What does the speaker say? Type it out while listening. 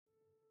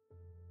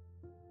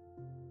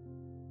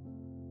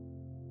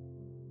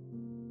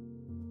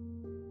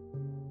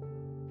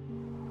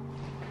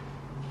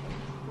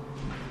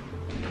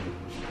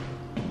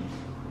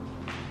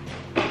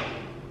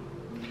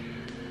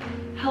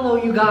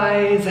you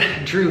guys,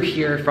 Drew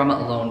here from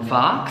Lone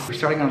Fox. We're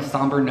starting on a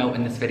somber note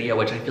in this video,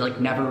 which I feel like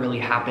never really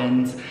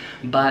happens,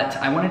 but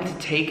I wanted to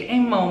take a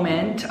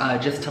moment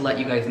just to let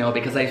you guys know,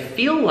 because I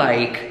feel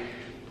like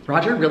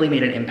Roger really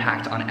made an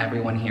impact on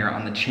everyone here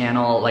on the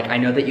channel. Like, I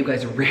know that you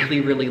guys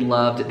really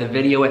loved the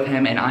video with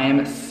him, and I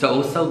am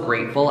so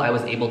grateful I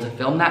was able to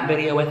film that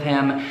video with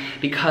him,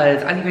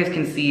 because as you guys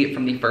can see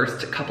from the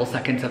first couple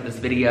seconds of this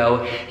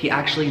video, he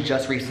actually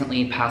just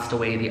recently passed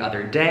away the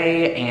other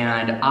day,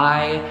 and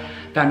I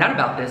found out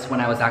about this when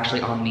I was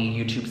actually on the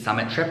YouTube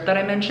Summit trip that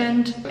I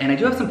mentioned. And I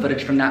do have some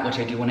footage from that, which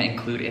I do want to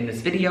include in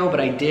this video, but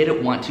I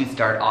did want to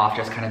start off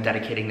just kind of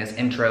dedicating this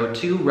intro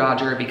to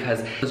Roger, because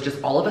it was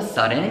just all of a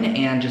sudden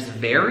and just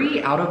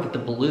very out of the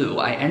blue.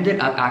 I ended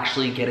up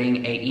actually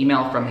getting an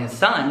email from his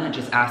son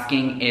just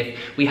asking if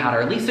we had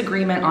our lease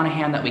agreement on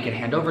hand that we could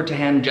hand over to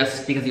him,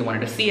 just because he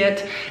wanted to see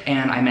it.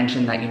 And I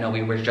mentioned that, you know,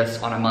 we were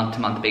just on a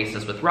month-to-month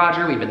basis with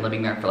Roger. We've been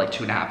living there for like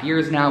 2.5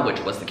 years now, which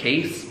was the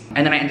case.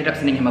 And then I ended up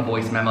sending him a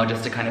voice memo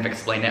just to kind of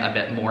explain it a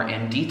bit more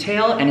in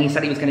detail. And he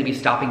said he was gonna be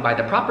stopping by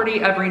the property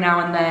every now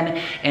and then.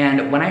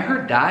 And when I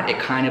heard that, it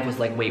kind of was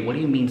like, wait, what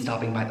do you mean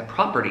stopping by the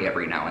property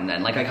every now and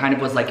then? Like, I kind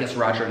of was like, is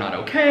Roger not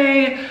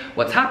okay?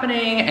 What's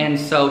happening? And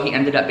so he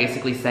ended up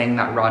basically saying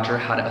that Roger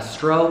had a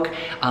stroke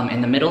in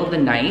the middle of the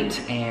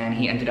night, and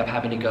he ended up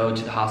having to go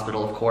to the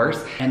hospital, of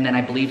course. And then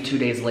I believe 2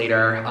 days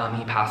later,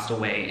 he passed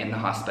away in the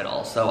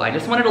hospital. So I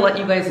just wanted to let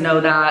you guys know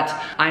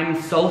that.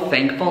 I'm so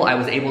thankful I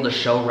was able to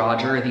show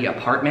Roger the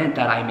apartment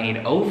that I made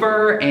over,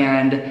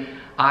 and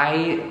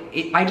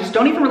I just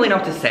don't even really know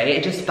what to say.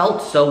 It just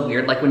felt so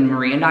weird. Like, when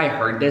Marie and I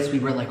heard this, we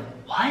were like,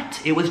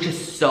 what? It was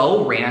just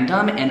so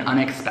random and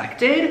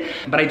unexpected.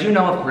 But I do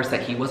know, of course,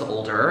 that he was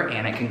older,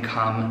 and it can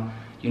come,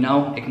 you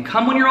know, it can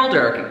come when you're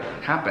older. It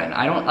can happen.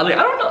 I don't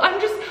know.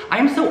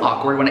 I'm so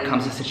awkward when it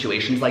comes to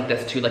situations like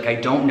this too. Like, I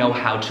don't know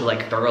how to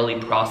like thoroughly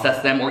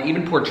process them or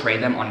even portray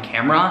them on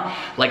camera.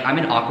 Like, I'm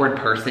an awkward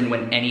person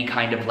when any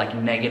kind of like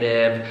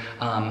negative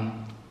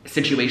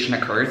situation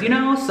occurs, you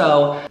know?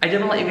 So I did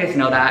want to let you guys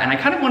know that, and I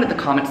kind of wanted the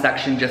comment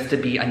section just to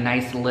be a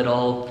nice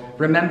little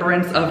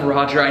remembrance of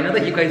Roger. I know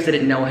that you guys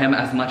didn't know him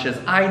as much as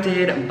I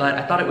did, but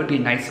I thought it would be a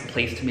nice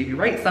place to maybe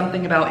write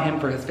something about him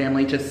for his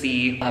family to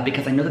see,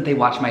 because I know that they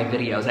watch my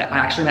videos. I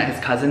actually met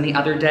his cousin the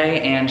other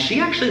day, and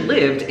she actually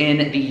lived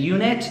in the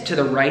unit to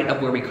the right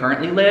of where we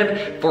currently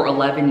live for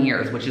 11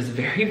 years, which is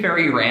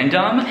very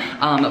random,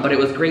 but it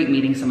was great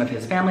meeting some of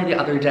his family the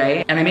other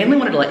day. And I mainly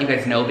wanted to let you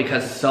guys know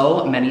because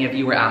so many of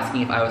you were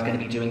asking if I was gonna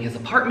be doing his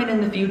apartment in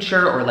the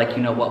future, or like,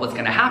 you know, what was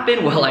gonna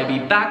happen. Will I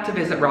be back to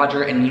visit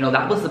Roger? And you know,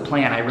 that was the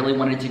plan. I really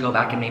wanted to go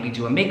back and maybe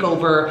do a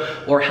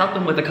makeover or help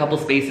him with a couple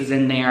spaces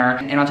in there.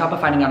 And on top of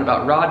finding out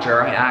about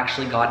Roger, I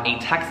actually got a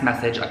text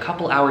message a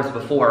couple hours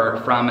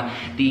before from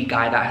the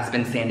guy that has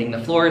been sanding the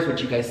floors,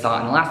 which you guys saw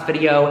in the last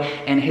video.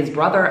 And his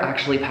brother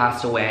actually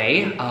passed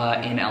away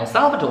in El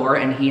Salvador,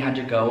 and he had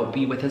to go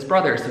be with his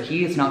brother. So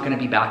he is not gonna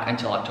be back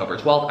until October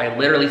 12th. I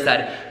literally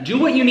said, do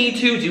what you need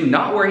to, do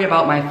not worry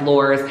about my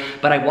floors.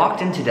 But I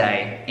walked in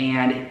today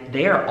and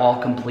they are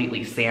all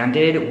completely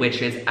sanded,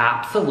 which is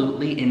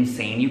absolutely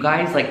insane, you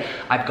guys. Like,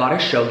 I've got to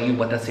show you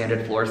what the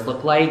sanded floors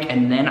look like,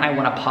 and then I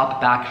want to pop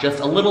back just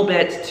a little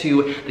bit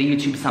to the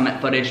YouTube Summit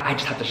footage. I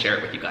just have to share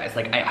it with you guys.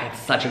 Like, I had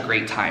such a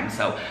great time.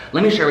 So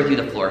let me share with you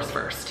the floors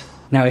first.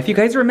 Now, if you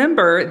guys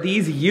remember,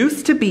 these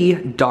used to be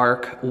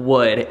dark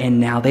wood,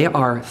 and now they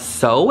are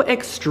so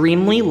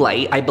extremely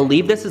light. I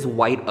believe this is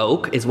white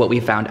oak is what we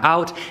found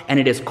out, and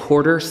it is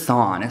quarter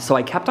sawn. So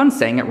I kept on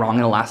saying it wrong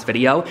in the last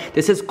video.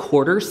 This is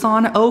quarter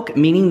sawn oak,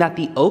 meaning that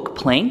the oak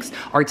planks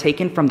are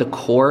taken from the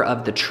core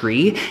of the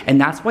tree,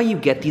 and that's why you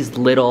get these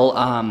little,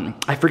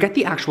 I forget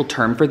the actual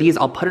term for these.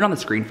 I'll put it on the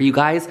screen for you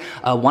guys.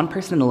 One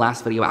person in the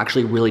last video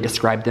actually really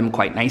described them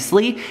quite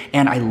nicely,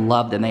 and I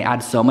love them. They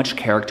add so much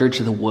character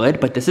to the wood,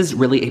 but this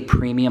is really a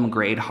premium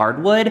grade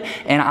hardwood,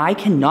 and I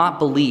cannot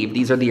believe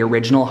these are the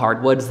original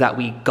hardwoods that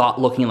we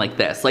got looking like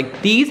this.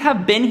 Like, these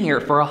have been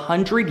here for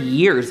 100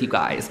 years, you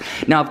guys.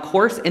 Now, of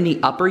course, in the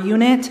upper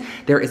unit,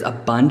 there is a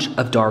bunch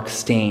of dark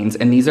stains,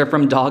 and these are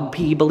from dog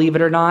pee, believe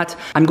it or not.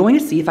 I'm going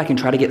to see if I can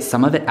try to get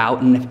some of it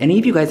out, and if any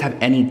of you guys have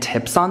any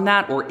tips on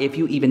that, or if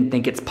you even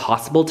think it's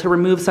possible to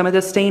remove some of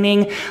the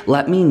staining,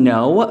 let me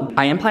know.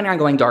 I am planning on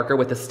going darker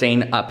with the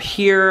stain up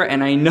here,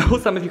 and I know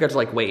some of you guys are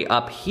like, wait,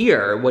 up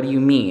here? What do you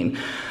mean?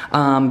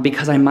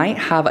 Because I might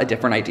have a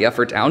different idea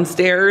for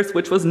downstairs,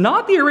 which was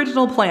not the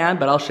original plan,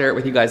 but I'll share it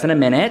with you guys in a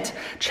minute.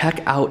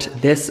 Check out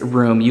this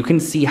room. You can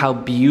see how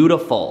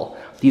beautiful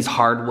these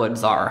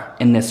hardwoods are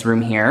in this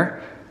room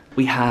here.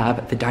 We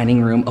have the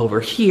dining room over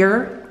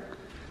here,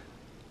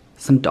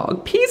 some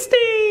dog pee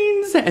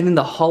stains, and then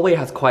the hallway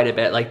has quite a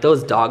bit. Like,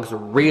 those dogs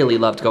really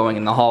loved going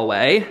in the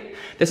hallway.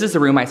 This is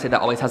the room I say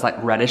that always has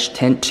like reddish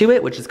tint to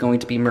it, which is going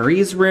to be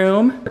Marie's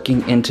room.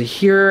 Looking into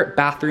here,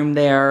 bathroom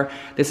there.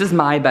 This is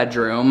my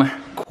bedroom.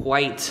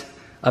 Quite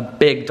a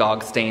big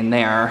dog stain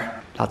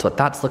there. That's what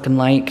that's looking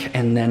like.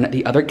 And then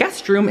the other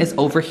guest room is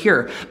over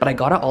here. But I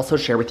gotta also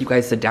share with you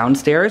guys the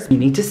downstairs. You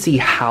need to see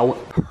how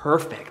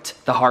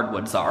perfect the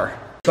hardwoods are.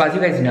 So as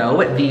you guys know,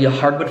 the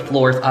hardwood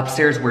floors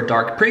upstairs were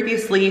dark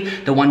previously.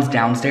 The ones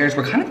downstairs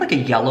were kind of like a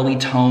yellowy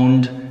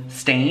toned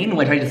stain,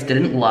 which I just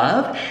didn't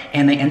love.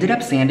 And they ended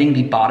up sanding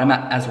the bottom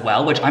as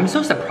well, which I'm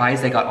so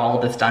surprised they got all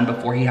of this done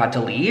before he had to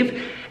leave.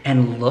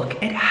 And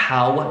look at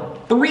how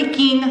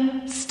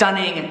freaking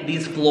stunning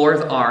these floors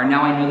are.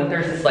 Now I know that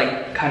there's this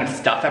like kind of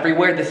stuff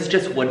everywhere. This is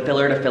just wood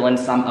filler to fill in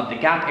some of the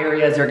gap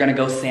areas. They're gonna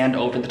go sand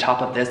over the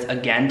top of this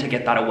again to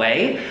get that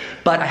away.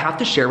 But I have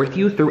to share with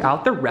you,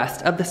 throughout the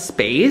rest of the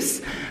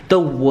space, the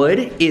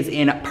wood is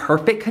in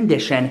perfect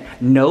condition.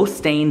 No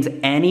stains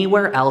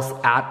anywhere else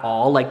at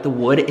all. Like the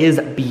wood is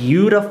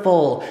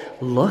beautiful.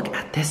 Look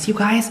at this, you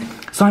guys.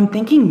 So I'm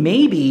thinking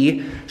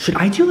maybe, should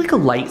I do like a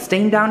light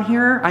stain down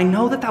here? I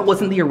know that that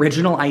wasn't the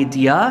original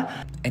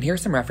idea. And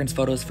here's some reference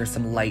photos for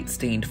some light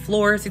stained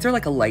floors. These are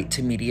like a light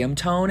to medium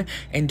tone,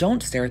 and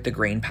don't stare at the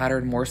grain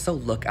pattern, more so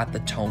look at the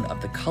tone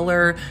of the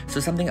color.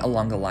 So something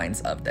along the lines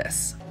of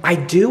this. I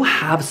do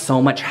have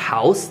so much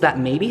house that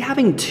maybe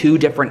having 2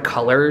 different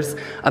colors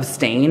of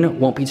stain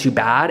won't be too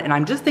bad. And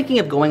I'm just thinking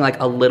of going like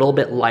a little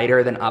bit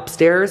lighter than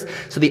upstairs.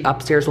 So the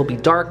upstairs will be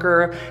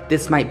darker.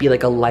 This might be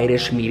like a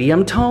lightish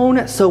medium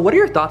tone. So what are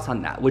your thoughts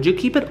on that? Would you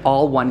keep it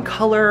all one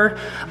color?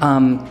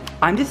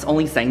 I'm just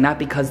only saying that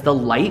because the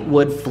light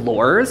wood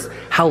floors,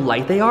 how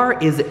light they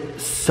are, is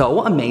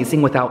so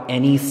amazing without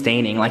any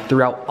staining, like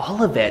throughout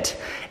all of it.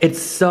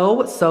 It's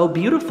so, so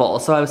beautiful.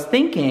 So I was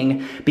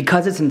thinking,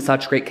 because it's in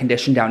such great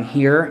condition down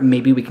here,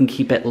 maybe we can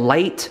keep it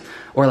light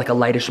or like a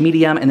lightish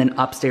medium, and then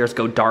upstairs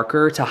go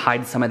darker to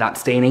hide some of that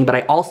staining. But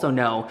I also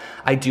know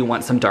I do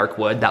want some dark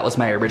wood. That was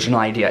my original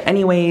idea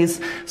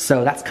anyways.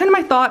 So that's kind of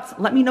my thoughts.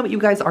 Let me know what you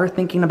guys are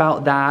thinking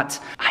about that.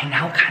 I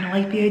now kind of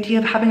like the idea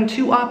of having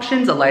 2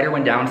 options, a lighter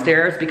one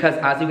downstairs, because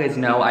as you guys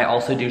know, I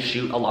also do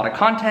shoot a lot of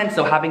content.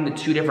 So having the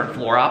 2 different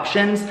floor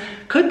options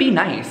could be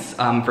nice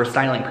for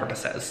styling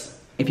purposes.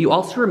 If you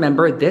also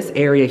remember, this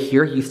area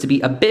here used to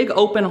be a big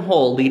open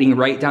hole leading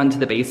right down to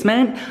the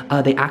basement.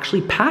 They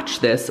actually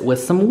patched this with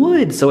some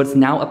wood, so it's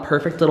now a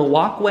perfect little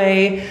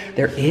walkway.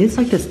 There is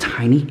like this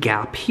tiny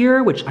gap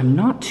here, which I'm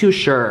not too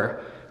sure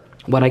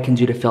what I can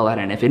do to fill that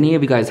in. If any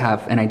of you guys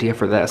have an idea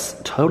for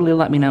this, totally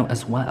let me know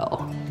as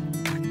well.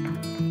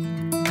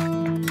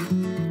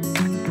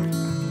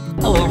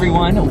 Hello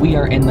everyone, we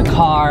are in the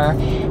car,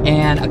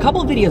 and a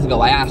couple of videos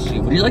ago I asked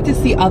you, would you like to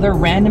see other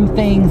random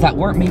things that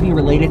weren't maybe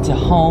related to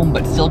home,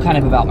 but still kind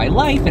of about my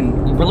life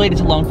and related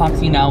to Lone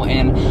Fox, you know?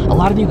 And a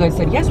lot of you guys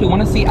said, yes, we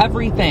want to see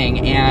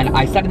everything. And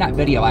I said in that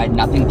video I had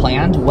nothing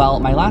planned.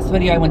 Well, my last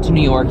video I went to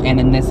New York, and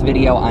in this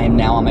video I am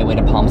now on my way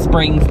to Palm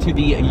Springs to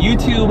the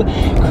YouTube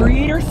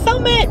Creator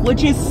Summit,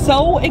 which is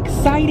so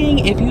exciting.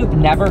 If you have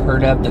never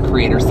heard of the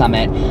Creator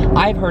Summit,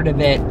 I've heard of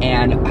it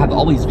and have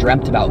always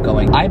dreamt about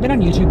going. I've been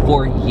on YouTube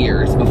for years.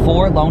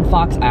 Before Lone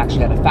Fox, I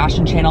actually had a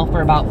fashion channel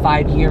for about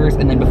 5 years,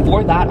 and then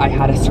before that I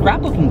had a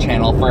scrapbooking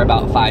channel for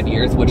about 5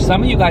 years, which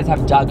some of you guys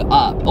have dug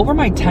up. Over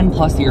my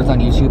 10+ years on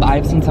YouTube,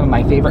 I've seen some of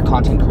my favorite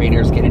content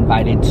creators get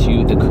invited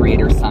to the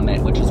Creator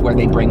Summit, which is where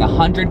they bring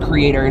 100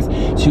 creators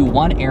to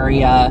one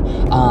area,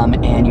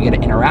 and you get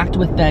to interact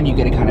with them, you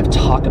get to kind of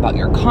talk about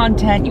your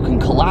content, you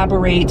can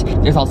collaborate.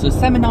 There's also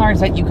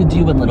seminars that you could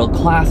do and little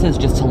classes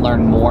just to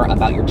learn more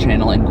about your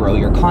channel and grow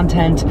your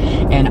content,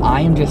 and I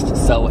am just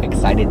so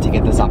excited to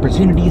get this opportunity.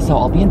 So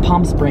I'll be in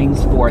Palm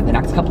Springs for the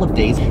next couple of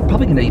days.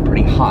 Probably gonna be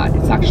pretty hot.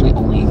 It's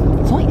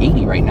only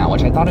 80 right now,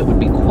 which I thought it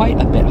would be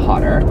quite a bit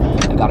hotter.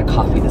 I got a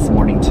coffee this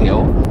morning too.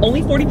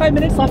 Only 45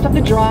 minutes left of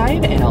the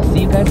drive, and I'll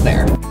see you guys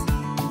there.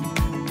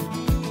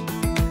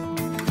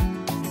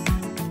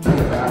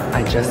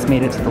 I just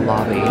made it to the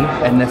lobby,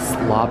 and this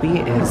lobby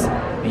is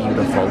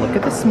beautiful. Look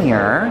at this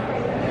mirror.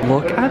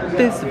 Look at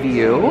this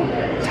view.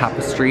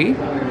 Tapestry.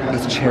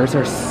 These chairs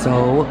are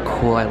so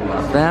cool. I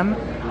love them.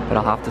 But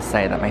I'll have to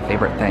say that my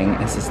favorite thing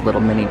is this little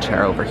mini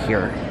chair over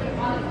here.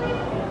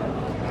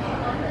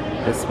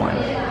 This one.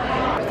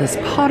 This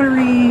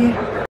pottery.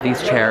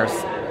 These chairs.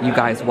 You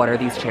guys, what are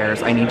these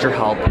chairs? I need your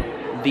help.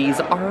 These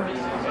are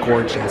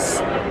gorgeous.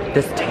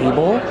 This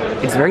table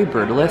is very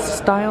brutalist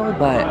style,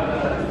 but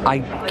I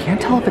can't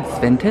tell if it's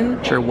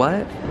vintage or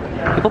what.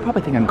 People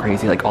probably think I'm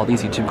crazy, like all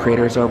these YouTube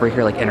creators over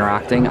here like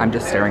interacting. I'm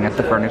just staring at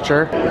the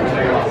furniture.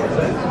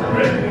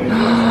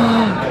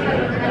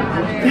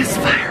 This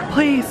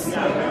fireplace.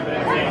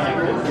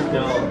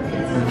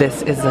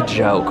 This is a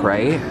joke,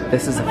 right?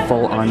 This is a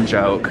full-on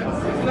joke.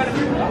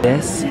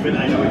 This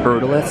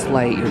brutalist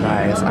light, you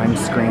guys, I'm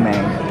screaming.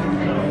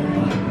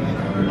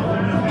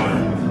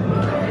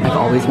 I've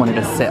always wanted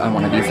to sit on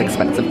one of these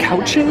expensive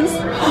couches.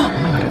 Oh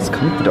my god, it's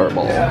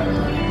comfortable.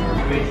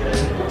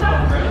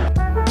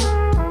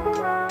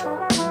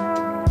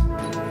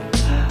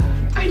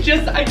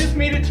 I just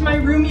made it to my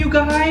room, you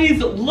guys.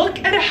 Look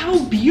at how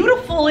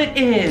beautiful it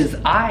is.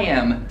 I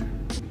am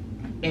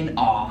in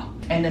awe.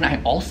 And then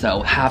I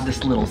also have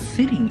this little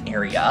sitting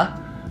area.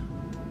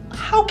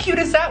 how cute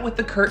is that with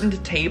the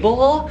curtained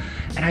table?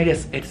 And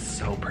it's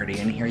so pretty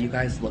in here. You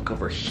guys look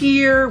over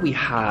here. We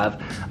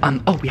have,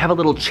 oh, we have a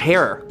little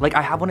chair. Like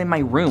I have one in my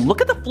room.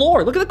 Look at the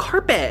floor, look at the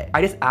carpet.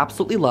 I just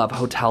absolutely love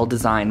hotel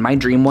design. My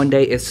dream one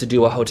day is to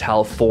do a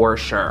hotel for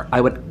sure. I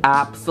would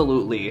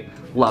absolutely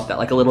love that.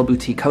 Like a little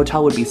boutique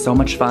hotel would be so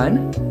much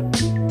fun.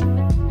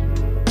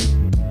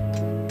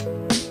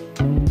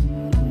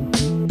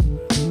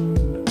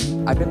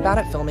 I've been bad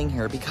at filming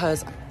here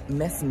because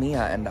Miss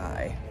Mia and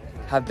I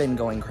have been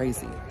going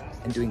crazy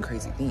and doing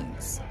crazy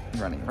things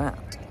and running around.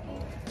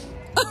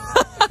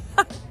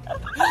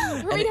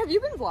 Wait, have you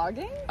been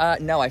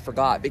vlogging? No, I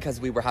forgot because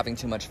we were having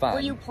too much fun.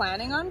 Were you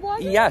planning on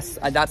vlogging? Yes,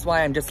 that's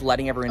why I'm just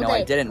letting everyone know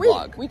I didn't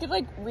vlog. We could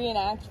like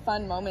reenact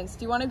fun moments.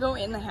 Do you want to go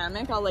in the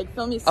hammock? I'll like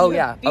film you some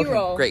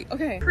B-roll. Okay, great.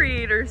 Okay.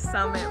 Creator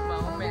Summit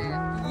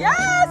moment.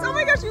 Yes! Oh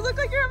my gosh, you look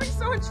like you're having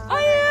so much fun.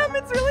 I am,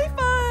 it's really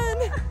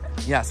fun.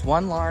 Yes,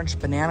 one large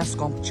banana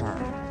sculpture.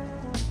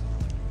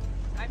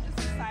 I'm just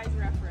a size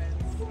reference.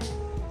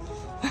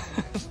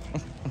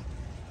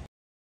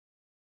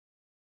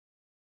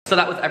 So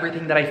that was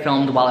everything that I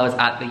filmed while I was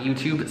at the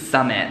YouTube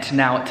Summit.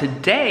 Now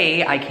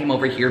today I came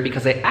over here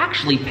because I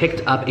actually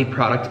picked up a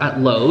product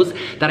at Lowe's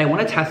that I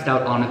want to test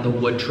out on the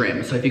wood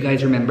trim. So if you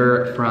guys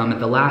remember from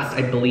the last,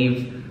 I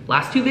believe,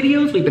 last two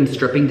videos, we've been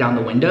stripping down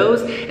the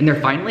windows and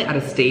they're finally at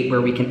a state where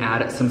we can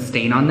add some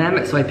stain on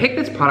them. So I picked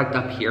this product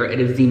up here.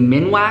 It is the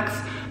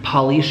Minwax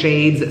Poly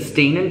Shades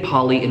Stain and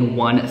Poly in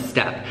one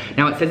step.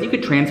 Now it says you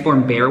could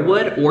transform bare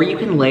wood or you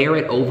can layer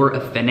it over a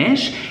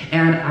finish.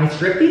 And I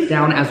stripped these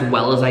down as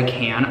well as I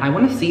can. I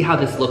wanna see how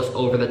this looks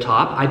over the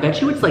top. I bet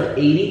you it's like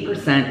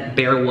 80%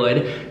 bare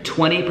wood,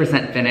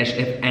 20% finish,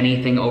 if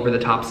anything over the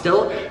top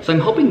still. So I'm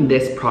hoping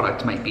this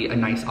product might be a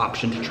nice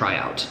option to try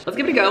out. Let's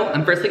give it a go.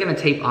 I'm firstly gonna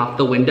tape off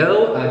the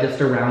window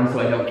just around so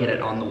I don't get it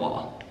on the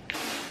wall.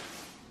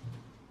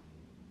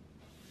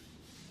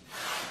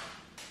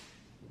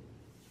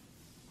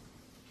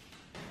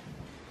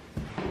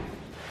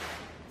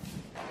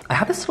 I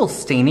have this little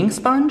staining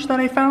sponge that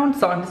I found,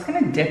 so I'm just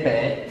gonna dip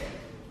it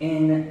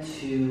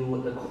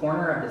into the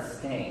corner of the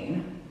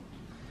stain,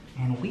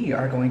 and we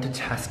are going to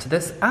test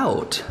this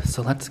out.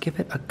 So let's give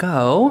it a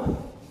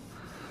go.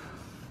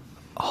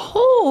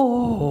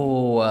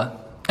 Oh,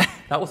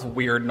 that was a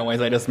weird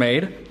noise I just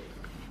made.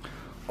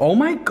 Oh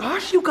my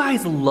gosh, you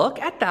guys, look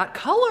at that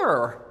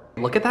color.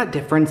 Look at that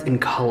difference in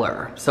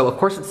color. So of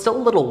course it's still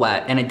a little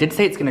wet, and it did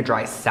say it's gonna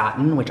dry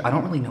satin, which I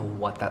don't really know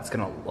what that's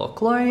gonna look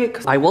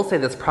like. I will say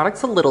this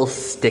product's a little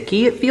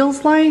sticky, it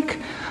feels like.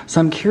 So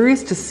I'm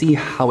curious to see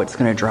how it's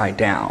gonna dry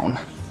down.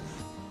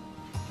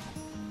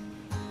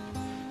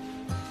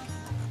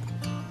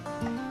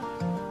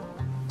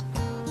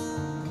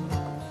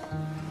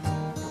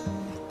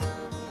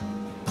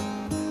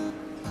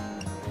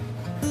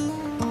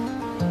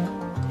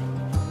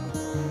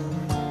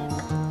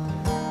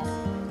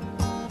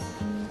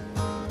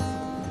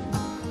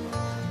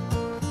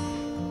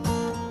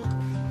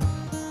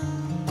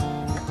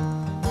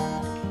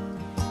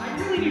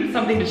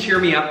 Something to cheer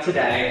me up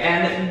today,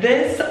 and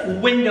this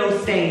window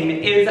stain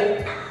is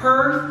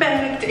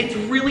perfect. It's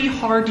really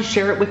hard to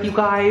share it with you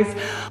guys.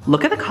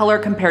 Look at the color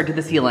compared to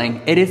the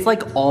ceiling. It is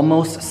like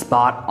almost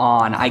spot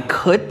on. I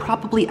could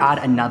probably add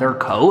another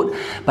coat,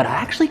 but I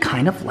actually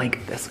kind of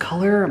like this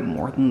color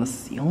more than the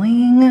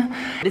ceiling.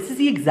 This is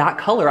the exact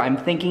color I'm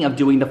thinking of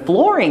doing the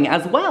flooring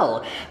as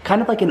well.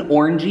 Kind of like an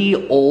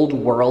orangey old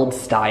world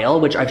style,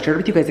 which I've shared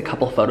with you guys a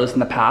couple photos in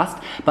the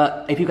past,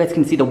 but if you guys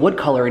can see the wood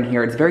color in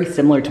here, it's very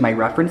similar to my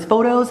reference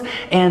photos,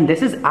 and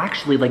this is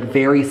actually like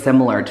very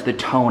similar to the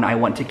tone I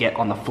want to get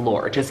on the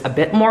floor. Just a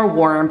bit more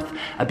warmth,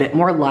 a bit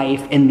more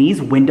life, and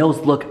these windows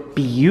look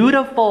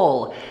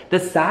beautiful. The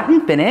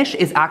satin finish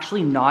is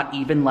actually not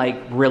even like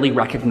really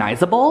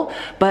recognizable,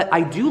 but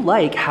I do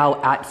like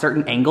how at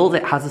certain angles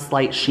it has a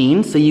slight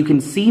sheen, so you can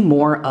see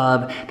more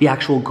of the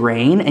actual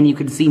grain and you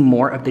can see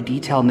more of the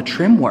detail in the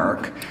trim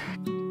work.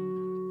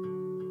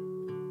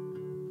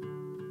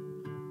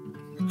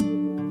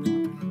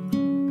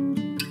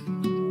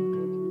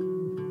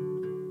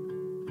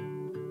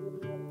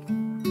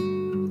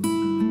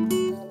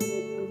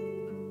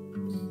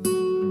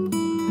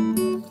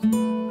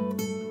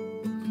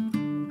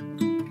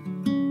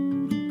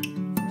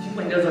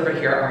 Windows over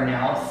here are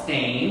now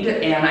stained,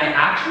 and I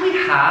actually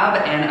have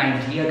an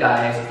idea,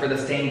 guys, for the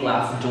stained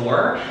glass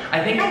door.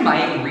 I think I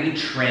might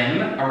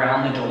re-trim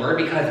around the door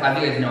because,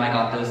 as you guys know, I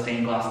got those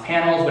stained glass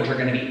panels, which are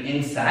going to be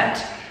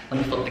inset. Let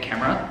me flip the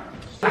camera.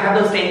 I have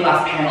those stained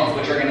glass panels,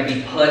 which are going to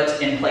be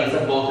put in place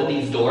of both of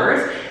these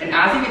doors. And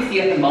as you can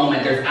see at the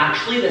moment, there's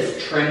actually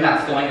this trim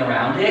that's going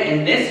around it,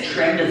 and this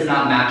trim does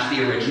not match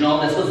the original.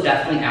 This was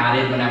definitely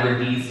added whenever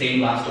these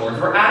stained glass doors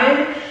were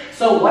added.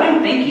 So what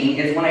I'm thinking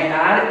is when I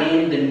add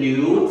in the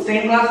new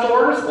stained glass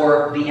doors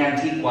or the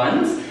antique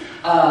ones,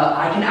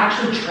 I can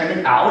actually trim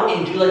it out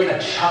and do like a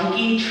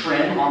chunky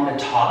trim on the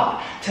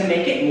top to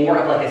make it more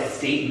of like a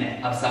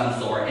statement of some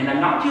sort. And I'm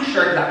not too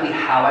sure exactly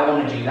how I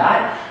want to do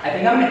that. I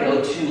think I'm gonna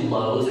go to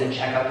Lowe's and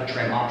check out the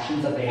trim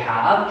options that they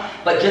have,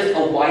 but just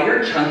a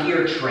wider,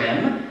 chunkier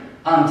trim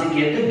to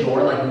give the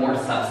door like more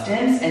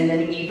substance, and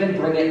then even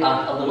bring it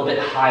up a little bit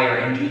higher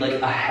and do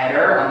like a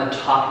header on the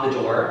top of the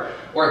door,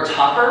 or a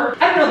topper.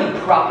 I don't know the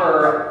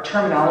proper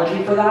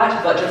terminology for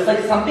that, but just like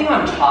something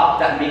on top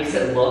that makes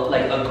it look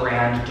like a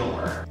grand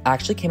door. I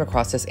actually came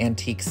across this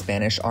antique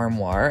Spanish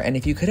armoire, and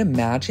if you could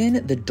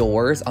imagine the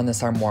doors on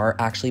this armoire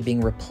actually being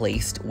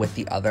replaced with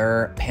the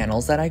other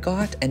panels that I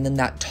got, and then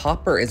that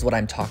topper is what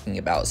I'm talking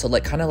about. So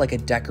like kind of like a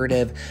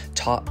decorative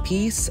top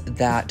piece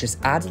that just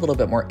adds a little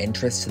bit more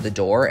interest to the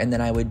door, and then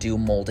I would do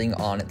molding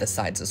on the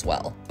sides as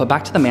well. But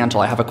back to the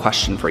mantle, I have a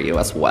question for you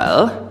as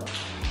well.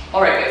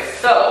 All right, guys,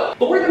 so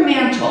for the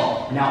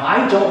mantle, now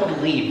I don't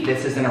believe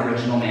this is an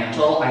original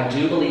mantle. I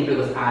do believe it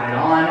was added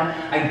on.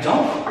 I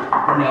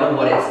don't know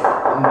what it's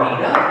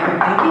made of.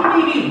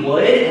 I'm thinking maybe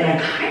wood, and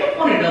I kind of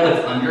want to know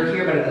what's under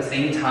here, but at the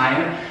same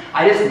time,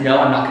 I just know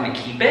I'm not going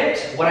to keep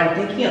it. What I'm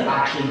thinking of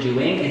actually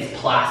doing is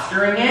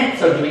plastering it.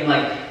 So doing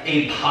like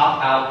a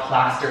pop out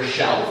plaster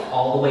shelf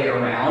all the way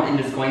around and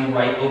just going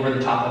right over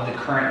the top of the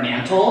current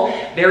mantle.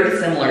 Very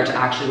similar to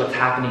actually what's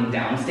happening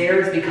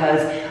downstairs,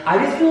 because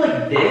I just feel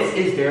like this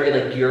is very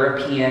like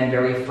European,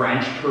 very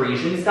French,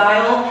 Parisian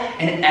style,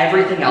 and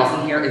everything else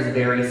in here is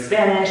very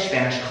Spanish,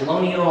 Spanish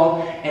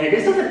colonial, and it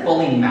just doesn't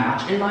fully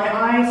match in my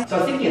eyes. So I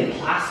was thinking of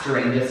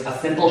plastering just a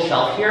simple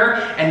shelf here,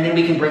 and then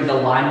we can bring the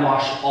lime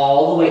wash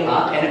all the way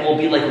up, and it will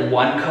be like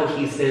one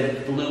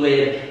cohesive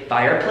fluid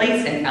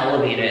fireplace and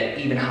elevate it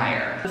even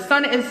higher. The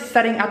sun is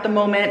setting at the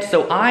moment,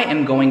 so I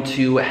am going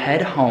to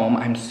head home.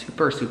 I'm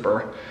super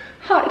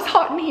hot. It's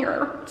hot in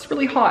here. It's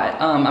really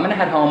hot. I'm gonna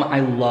head home.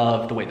 I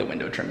love the way the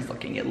window trim is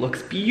looking. It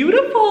looks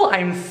beautiful.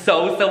 I'm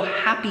so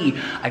happy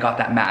I got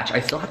that match. I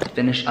still have to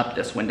finish up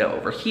this window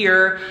over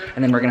here,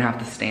 and then we're gonna have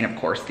to stain, of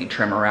course, the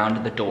trim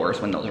around the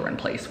doors when those are in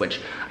place, which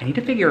I need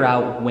to figure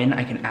out when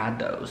I can add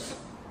those.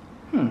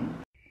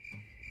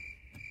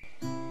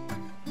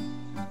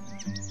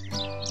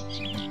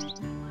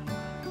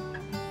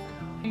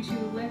 To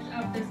lift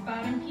up this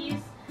bottom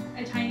piece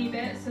a tiny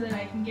bit so that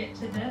I can get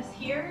to this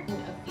here.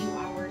 A few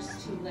hours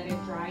to let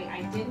it dry.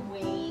 I did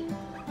wait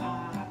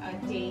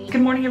a day.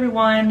 Good morning,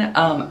 everyone.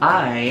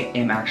 I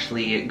am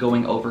actually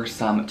going over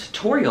some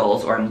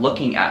tutorials, or I'm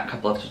looking at a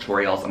couple of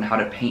tutorials on how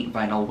to paint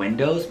vinyl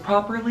windows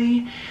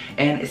properly.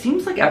 And it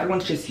seems like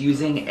everyone's just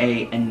using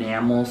a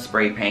enamel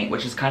spray paint,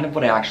 which is kind of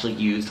what I actually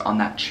used on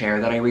that chair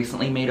that I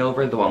recently made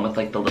over, the one with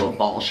like the little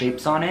ball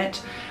shapes on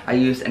it. I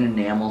used an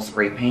enamel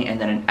spray paint and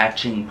then an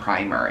etching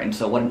primer. And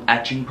so what an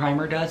etching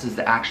primer does is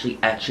it actually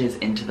etches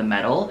into the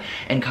metal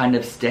and kind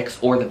of sticks,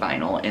 or the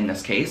vinyl in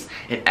this case,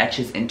 it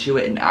etches into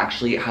it and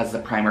actually has the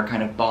primer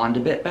kind of bond a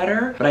bit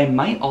better. But I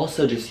might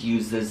also just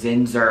use the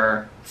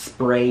Zinsser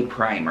spray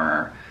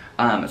primer.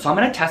 So I'm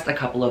gonna test a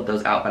couple of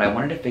those out, but I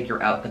wanted to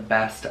figure out the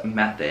best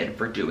method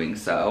for doing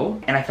so.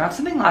 And I found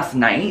something last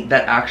night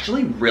that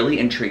actually really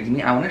intrigued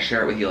me. I wanna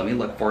share it with you. Let me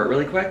look for it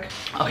really quick.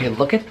 Okay,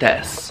 look at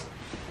this.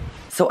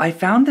 So I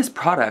found this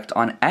product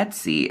on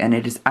Etsy, and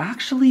it is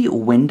actually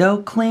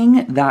window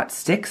cling that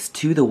sticks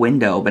to the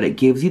window, but it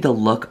gives you the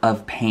look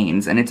of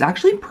panes, and it's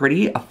actually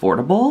pretty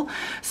affordable.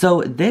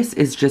 So this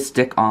is just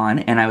stick on,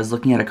 and I was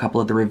looking at a couple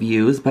of the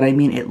reviews, but I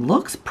mean, it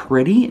looks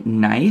pretty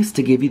nice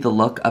to give you the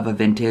look of a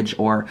vintage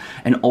or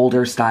an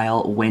older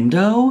style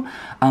window.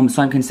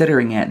 So I'm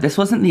considering it. This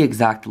wasn't the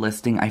exact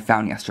listing I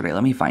found yesterday.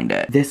 Let me find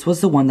it. This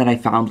was the one that I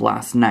found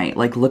last night.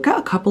 Like, look at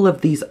a couple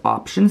of these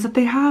options that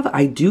they have.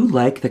 I do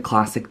like the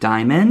classic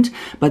diamond,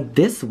 but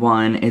this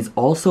one is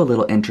also a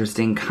little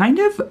interesting. Kind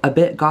of a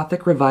bit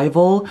Gothic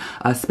revival,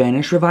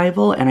 Spanish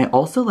revival, and I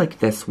also like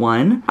this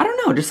one. I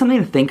don't know, just something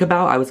to think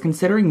about. I was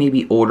considering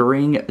maybe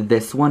ordering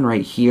this one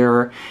right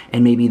here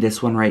and maybe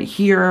this one right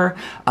here,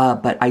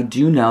 but I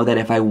do know that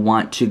if I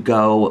want to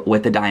go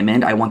with the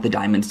diamond, I want the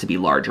diamonds to be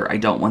larger. I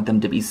don't want them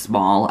to be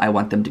small. I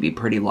want them to be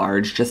pretty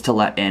large just to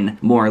let in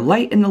more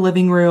light in the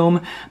living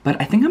room. But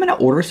I think I'm gonna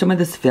order some of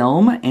this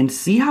film and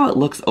see how it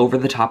looks over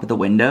the top of the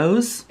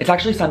windows. It's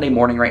actually Sunday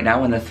morning right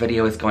now when this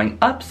video is going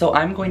up, so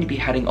I'm going to be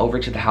heading over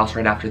to the house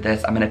right after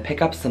this. I'm gonna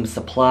pick up some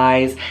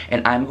supplies,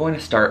 and I'm going to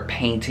start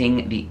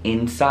painting the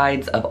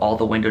insides of all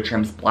the window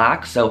trims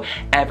black. So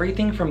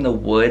everything from the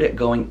wood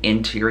going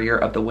interior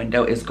of the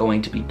window is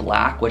going to be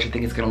black, which I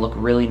think is gonna look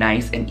really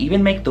nice and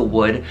even make the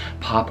wood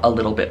pop a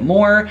little bit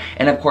more.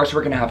 And of course,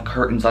 we're gonna have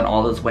curtains on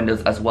all those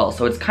windows as well.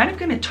 So it's kind of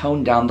gonna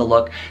tone down the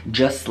look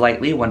just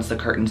slightly once the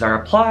curtains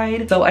are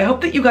applied. So I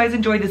hope that you guys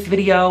enjoyed this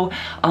video.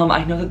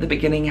 I know that the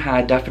beginning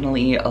had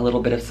definitely a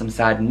little bit of some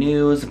sad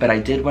news, but I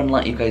did want to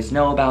let you guys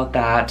know about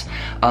that.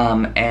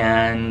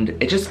 And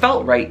it just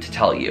felt right to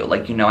tell you.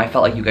 Like, you know, I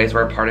felt like you guys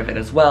were a part of it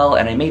as well,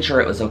 and I made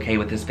sure it was okay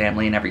with his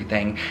family and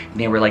everything. And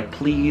they were like,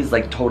 please,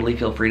 like, totally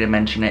feel free to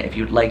mention it if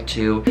you'd like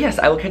to. But yes,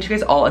 I will catch you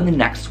guys all in the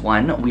next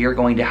one. We are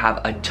going to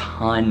have a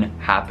ton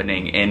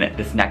happening in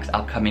this next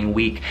upcoming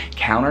week.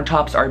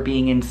 Countertops are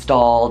being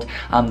installed.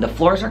 The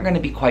floors aren't going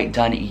to be quite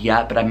done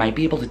yet, but I might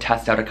be able to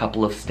test out a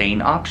couple of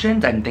stain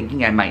options. I'm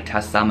thinking I might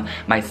test some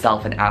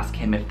myself and ask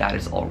him if that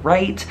is all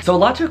right. So a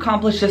lot to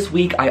accomplish this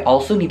week. I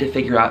also need to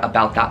figure out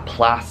about that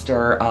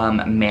plaster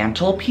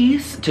mantle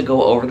piece to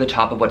go over the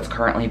top of what's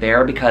currently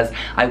there, because because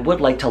I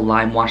would like to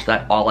lime wash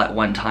that all at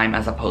one time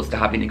as opposed to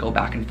having to go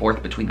back and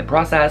forth between the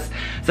process.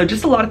 So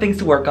just a lot of things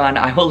to work on.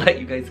 I will let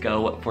you guys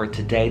go for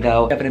today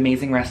though. Have an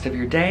amazing rest of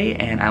your day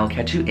and I will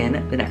catch you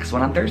in the next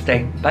one on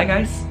Thursday. Bye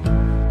guys.